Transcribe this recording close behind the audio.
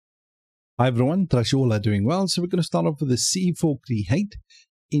Hi everyone, trust you all are doing well. So we're going to start off with the C4 create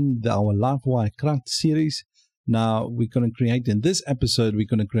in our Livewire CRUD series. Now we're going to create, in this episode, we're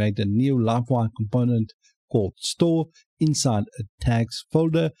going to create a new Livewire component called store inside a tags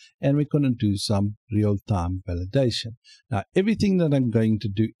folder, and we're going to do some real-time validation. Now everything that I'm going to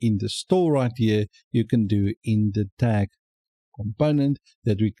do in the store right here, you can do in the tag component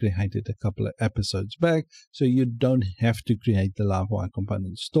that we created a couple of episodes back, so you don't have to create the Livewire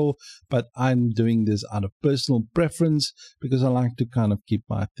component store, but I'm doing this out of personal preference because I like to kind of keep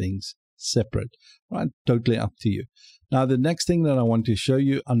my things separate, right? Totally up to you. Now the next thing that I want to show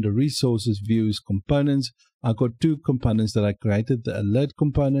you under resources, views, components, I've got two components that I created, the alert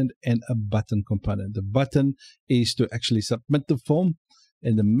component and a button component. The button is to actually submit the form,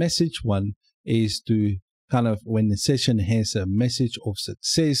 and the message one is to kind of, when the session has a message of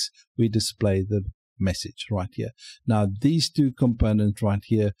success, we display the message right here. Now these two components right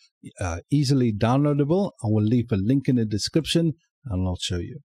here are easily downloadable. I will leave a link in the description and I'll show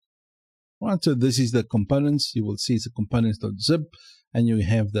you. Right, so this is the components. You will see it's a components.zip, and you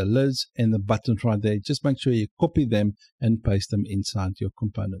have the alerts and the buttons right there. Just make sure you copy them and paste them inside your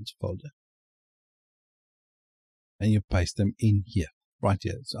components folder. And you paste them in here, right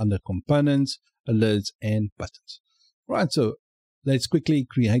here. It's under components, alerts, and buttons. Right, so let's quickly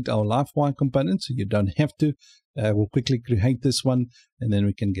create our Livewire component. So you don't have to. We'll quickly create this one and then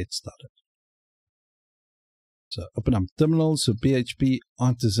we can get started. So open up terminal. So PHP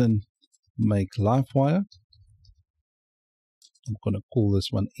artisan make Livewire. I'm going to call this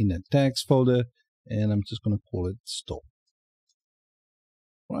one in a tags folder, and I'm just going to call it store.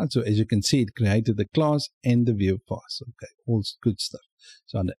 Right, so as you can see, it created the class and the view for us. Okay, all good stuff.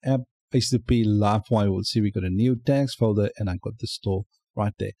 So under app HTTP Livewire, we'll see we got a new tags folder, and I got the store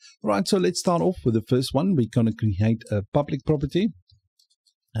right there. Right, so let's start off with the first one. We're going to create a public property,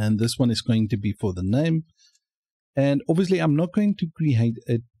 and this one is going to be for the name. And obviously, I'm not going to create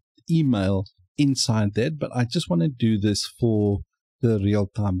an email inside that, but I just want to do this for the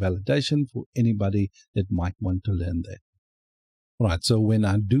real-time validation for anybody that might want to learn that. Right, so when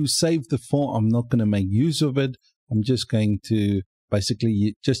I do save the form, I'm not going to make use of it. I'm just going to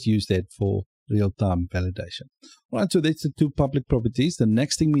basically just use that for real-time validation. Right, so that's the two public properties. The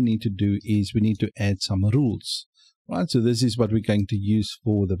next thing we need to do is we need to add some rules. Right, so this is what we're going to use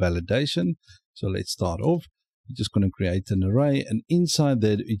for the validation. So let's start off. We're just going to create an array, and inside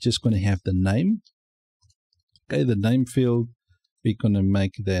that we're just going to have the name. Okay, the name field, we're going to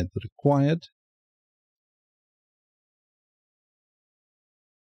make that required.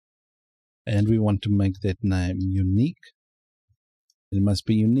 And we want to make that name unique. It must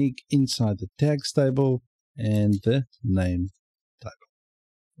be unique inside the tags table and the name table,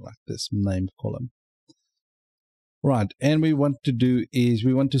 like this name column. Right, and we want to do is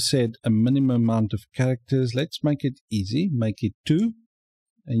we want to set a minimum amount of characters. Let's make it easy, make it 2,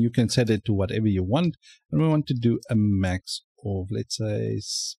 and you can set it to whatever you want. And we want to do a max of, let's say,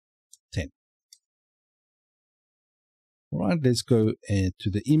 10. All right, let's go to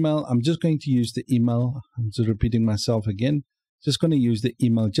the email. I'm just going to use the email. I'm just repeating myself again. Just going to use the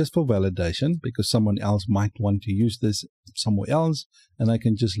email just for validation because someone else might want to use this somewhere else, and I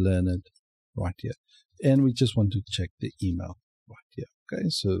can just learn it right here. And we just want to check the email right here. Okay,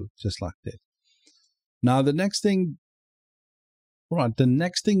 so just like that. Now the next thing, right, the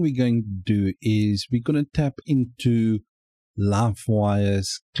next thing we're going to do is we're going to tap into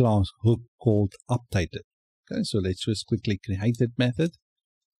Livewire's class hook called updated. Okay, so let's just quickly create that method.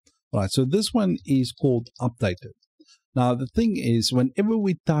 All right, so this one is called updated. Now the thing is, whenever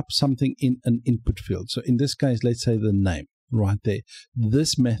we type something in an input field, so in this case, let's say the name right there,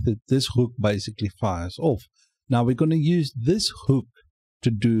 this method, this hook basically fires off. Now we're going to use this hook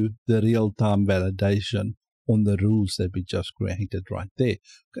to do the real-time validation on the rules that we just created right there.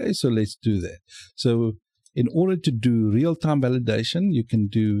 Okay, so let's do that. So in order to do real-time validation, you can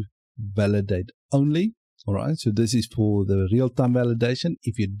do validate only. All right, so this is for the real-time validation.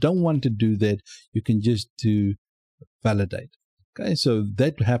 If you don't want to do that, you can just do validate. Okay, so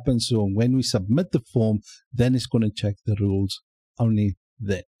that happens. So when we submit the form, then it's going to check the rules only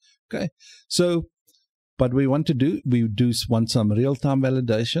then. Okay, so what we want to do, we do want some real-time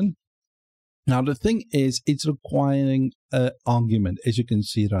validation. Now the thing is, it's requiring an argument, as you can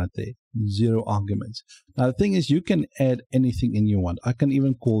see right there, 0 arguments. Now the thing is, you can add anything in you want. I can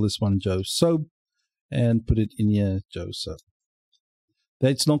even call this one Joe Soap and put it in here, Joe Soap.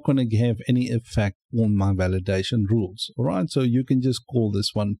 That's not going to have any effect on my validation rules. All right, so you can just call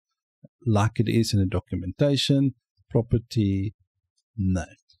this one like it is in the documentation, property name,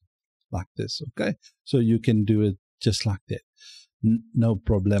 like this. Okay, so you can do it just like that. no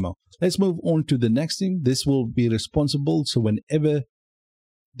problemo. Let's move on to the next thing. This will be responsible. So whenever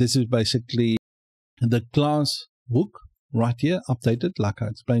this is basically the class hook right here, updated like I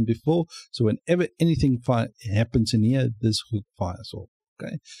explained before. So whenever anything happens in here, this hook fires off.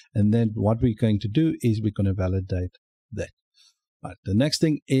 Okay. And then what we're going to do is we're going to validate that. Right. The next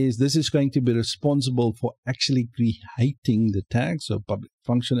thing is this is going to be responsible for actually creating the tag. So public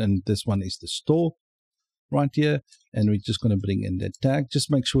function, and this one is the store right here. And we're just going to bring in the tag.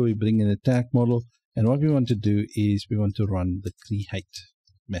 Just make sure we bring in the tag model. And what we want to do is we want to run the create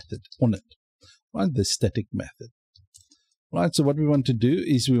method on it, right? The static method. Right. So what we want to do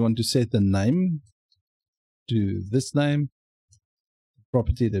is we want to set the name to this name,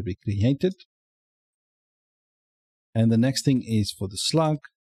 property that we created. And the next thing is for the slug,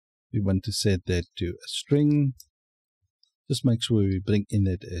 we want to set that to a string. Just make sure we bring in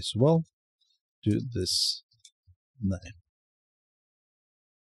that as well to this name.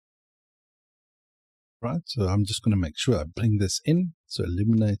 Right, so I'm just going to make sure I bring this in. So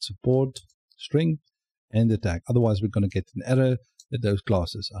eliminate support string and the tag. Otherwise, we're going to get an error that those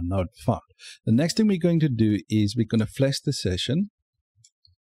classes are not found. The next thing we're going to do is we're going to flash the session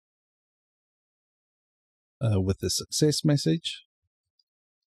with the success message.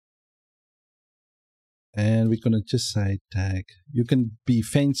 And we're going to just say tag. You can be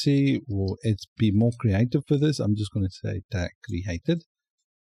fancy or be more creative for this. I'm just going to say tag created.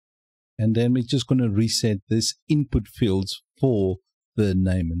 And then we're just going to reset this input fields for the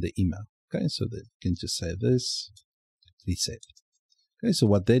name and the email. Okay, so that you can just say this, reset. Okay, so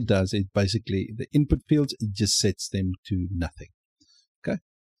what that does is basically the input fields, it just sets them to nothing. Okay.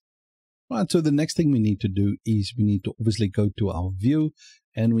 Right, so the next thing we need to do is we need to obviously go to our view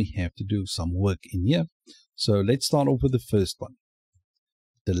and we have to do some work in here. So let's start off with the first one.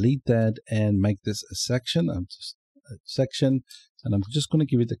 Delete that and make this a section. I'm just a section and I'm just going to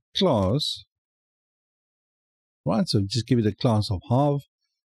give it a class. Right, so just give it a class of half,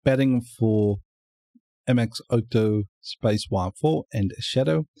 padding for MX Auto space Y4 and a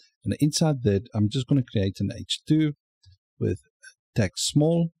shadow. And inside that, I'm just going to create an H2 with tag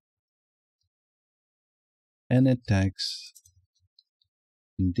small and it tags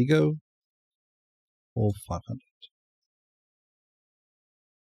indigo or 500.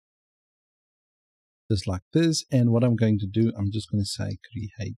 Just like this. And what I'm going to do, I'm just going to say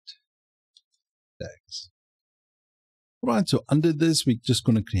create tags. Right, so under this, we're just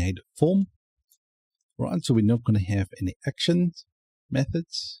going to create a form. Right, so we're not going to have any actions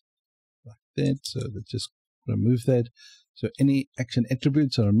methods like that. So let's just remove that. So any action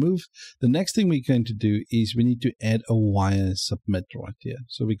attributes are removed. The next thing we're going to do is we need to add a wire submit right here.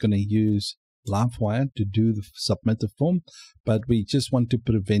 So we're going to use Livewire to do the submit the form, but we just want to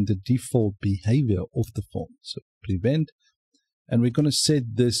prevent the default behavior of the form. So prevent, and we're going to set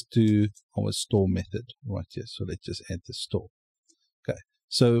this to our store method right here. So let's just add the store. Okay.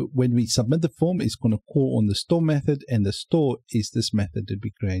 So when we submit the form, it's going to call on the store method, and the store is this method that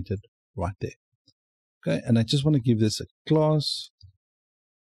we created right there. Okay, and I just want to give this a class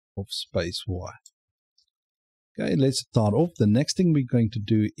of space Y. Okay, let's start off. The next thing we're going to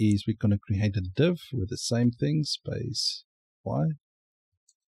do is we're going to create a div with the same thing, space Y.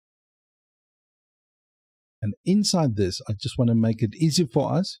 And inside this, I just want to make it easy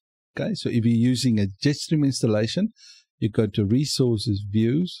for us. Okay, so if you're using a Jetstream installation, you go to Resources,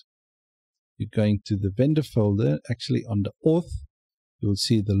 Views. You're going to the vendor folder, actually on the auth. You'll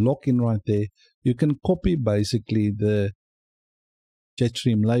see the login right there. You can copy basically the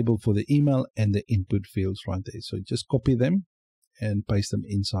Jetstream label for the email and the input fields right there. So just copy them and paste them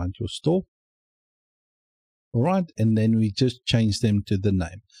inside your store. All right, and then we just change them to the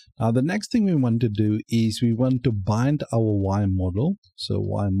name. Now the next thing we want to do is we want to bind our Y model. So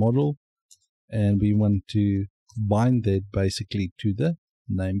Y model, and we want to bind that basically to the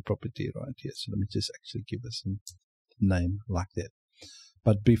name property right here. So let me just actually give us a name like that.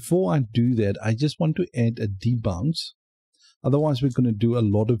 But before I do that, I just want to add a debounce. Otherwise, we're going to do a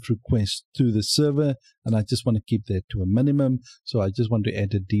lot of requests to the server, and I just want to keep that to a minimum. So I just want to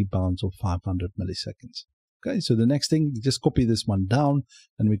add a debounce of 500 milliseconds. Okay, so the next thing, just copy this one down,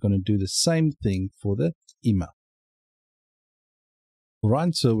 and we're going to do the same thing for the email. All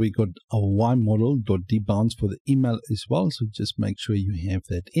right, so we got our Y model.debounce for the email as well. So just make sure you have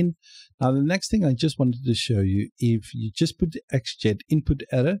that in. Now, the next thing I just wanted to show you, if you just put the XJet input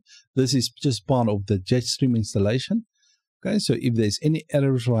error, this is just part of the Jetstream installation. Okay, so if there's any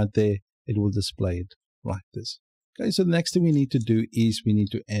errors right there, it will display it like this. Okay, so the next thing we need to do is we need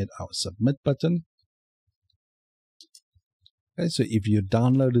to add our submit button. Okay, so if you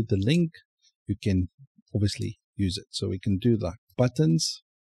downloaded the link, you can obviously use it. So we can do like buttons,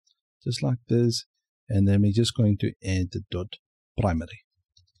 just like this, and then we're just going to add the dot primary,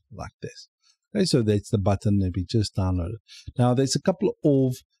 like this. Okay, so that's the button that we just downloaded. Now there's a couple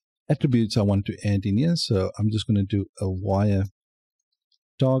of attributes I want to add in here, so I'm just going to do a wire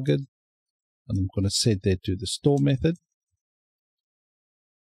target, and I'm going to set that to the store method.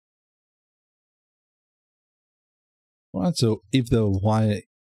 Right, so if the wire,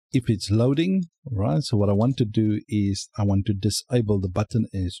 if it's loading, right, so what I want to do is I want to disable the button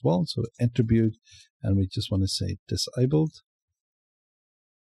as well. So attribute, and we just want to say disabled.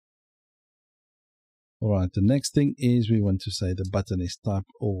 All right, the next thing is we want to say the button is type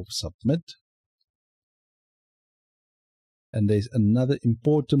of submit. And there's another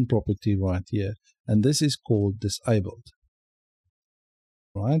important property right here, and this is called disabled.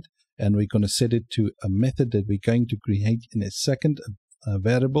 Right, and we're going to set it to a method that we're going to create in a second, a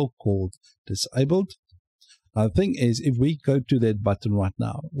variable called disabled. Now the thing is, if we go to that button right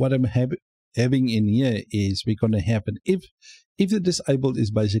now, what I'm having in here is we're going to have an if the disabled is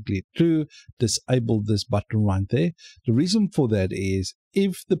basically true, disable this button right there. The reason for that is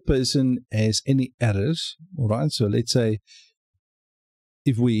if the person has any errors, all right, so let's say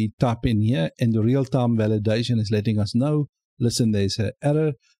if we type in here and the real-time validation is letting us know, listen, there's an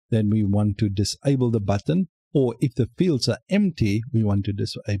error, then we want to disable the button. Or if the fields are empty, we want to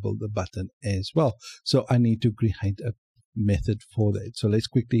disable the button as well. So I need to create a method for that. So let's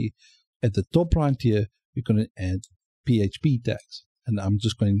quickly, at the top right here, we're going to add PHP tags. And I'm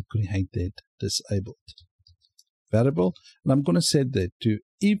just going to create that disabled variable. And I'm going to set that to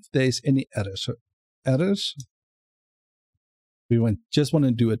if there's any errors. So errors, we just want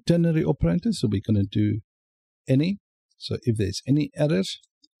to do a ternary operator. So we're going to do any. So if there's any errors,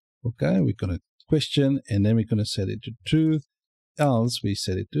 okay, we're going to question, and then we're going to set it to true, else we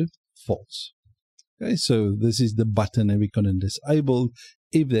set it to false. Okay, so this is the button that we're going to disable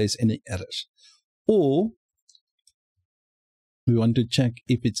if there's any errors. Or we want to check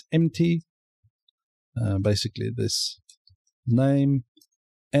if it's empty, basically this name,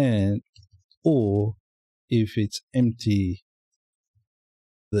 and or if it's empty,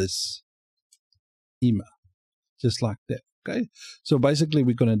 this email, just like that. Okay, so basically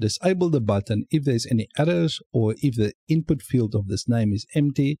we're going to disable the button if there's any errors, or if the input field of this name is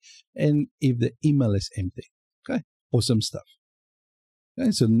empty, and if the email is empty. Okay, awesome stuff. Okay,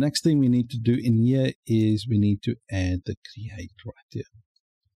 so the next thing we need to do in here is we need to add the create right here.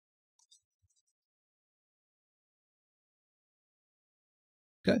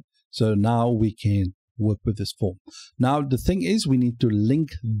 Okay, so now we can work with this form. Now the thing is, we need to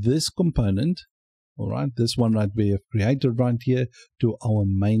link this component, all right, this one right we have created right here, to our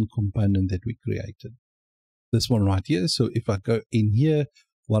main component that we created. This one right here. So if I go in here,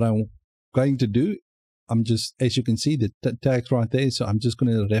 what I'm going to do, I'm just, as you can see, the tags right there. So I'm just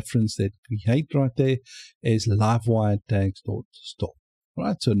going to reference that create right there as Livewire tags.store.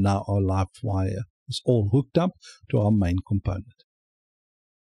 Right. So now our Livewire is all hooked up to our main component.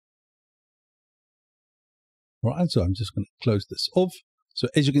 All right. So I'm just going to close this off. So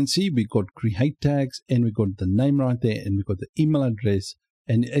as you can see, we got create tags, and we got the name right there, and we got the email address.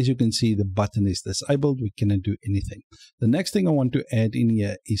 And as you can see, the button is disabled. We cannot do anything. The next thing I want to add in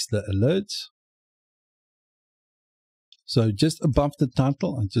here is the alerts. So just above the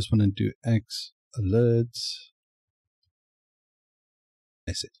title, I just want to do X alerts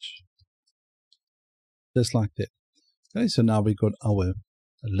message. Just like that. Okay, so now we got our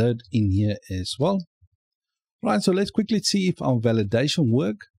alert in here as well. Right, so let's quickly see if our validation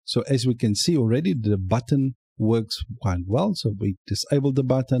works. So as we can see already, the button works quite well. So we disabled the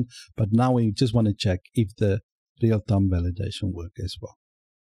button, but now we just want to check if the real-time validation works as well.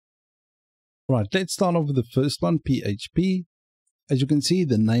 Right, let's start off with the first one, PHP. As you can see,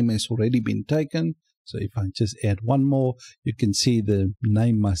 the name has already been taken. So if I just add one more, you can see the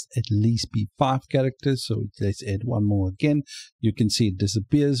name must at least be 5 characters. So let's add one more again. You can see it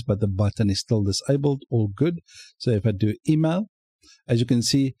disappears, but the button is still disabled. All good. So if I do email, as you can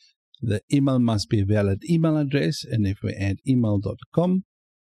see, the email must be a valid email address. And if we add email.com,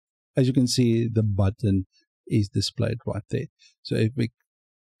 as you can see, the button is displayed right there. So if we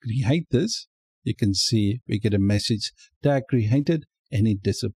create this, you can see we get a message tag created, and it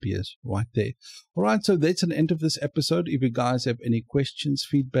disappears right there. All right, so that's the end of this episode. If you guys have any questions,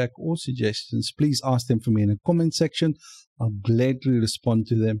 feedback, or suggestions, please ask them for me in the comment section. I'll gladly respond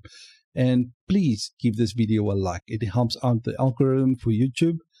to them. And please give this video a like. It helps out the algorithm for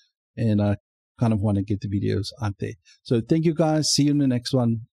YouTube, and I kind of want to get the videos out there. So thank you guys. See you in the next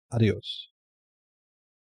one. Adios.